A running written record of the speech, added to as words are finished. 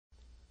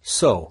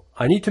So,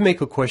 I need to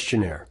make a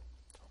questionnaire.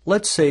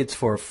 Let's say it's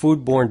for a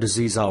foodborne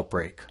disease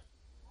outbreak.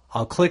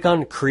 I'll click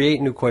on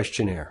Create New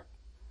Questionnaire.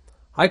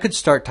 I could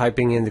start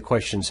typing in the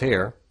questions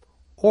here,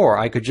 or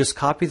I could just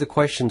copy the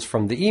questions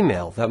from the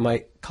email that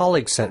my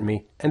colleague sent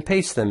me and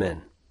paste them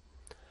in.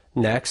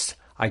 Next,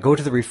 I go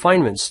to the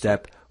refinement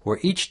step where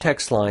each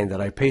text line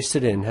that I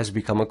pasted in has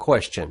become a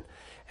question,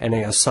 and I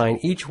assign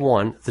each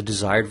one the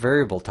desired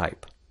variable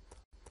type.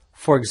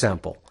 For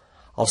example,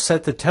 I'll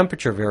set the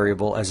temperature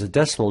variable as a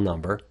decimal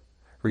number,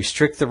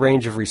 restrict the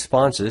range of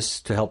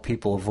responses to help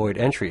people avoid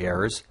entry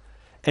errors,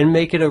 and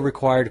make it a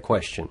required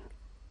question.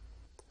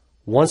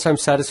 Once I'm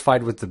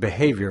satisfied with the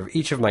behavior of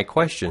each of my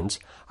questions,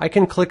 I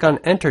can click on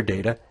Enter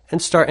Data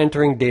and start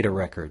entering data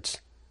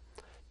records.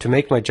 To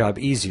make my job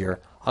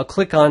easier, I'll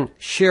click on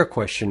Share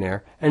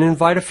Questionnaire and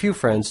invite a few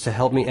friends to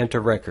help me enter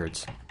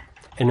records.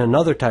 In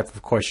another type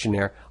of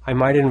questionnaire, I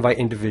might invite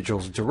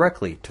individuals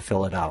directly to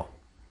fill it out.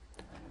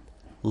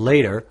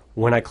 Later,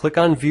 when I click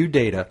on View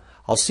Data,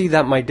 I'll see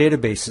that my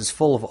database is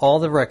full of all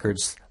the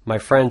records my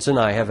friends and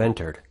I have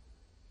entered.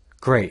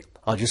 Great,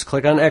 I'll just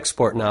click on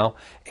Export now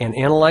and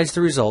analyze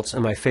the results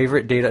in my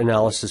favorite data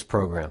analysis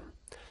program.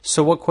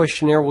 So what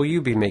questionnaire will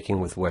you be making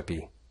with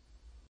Wepi?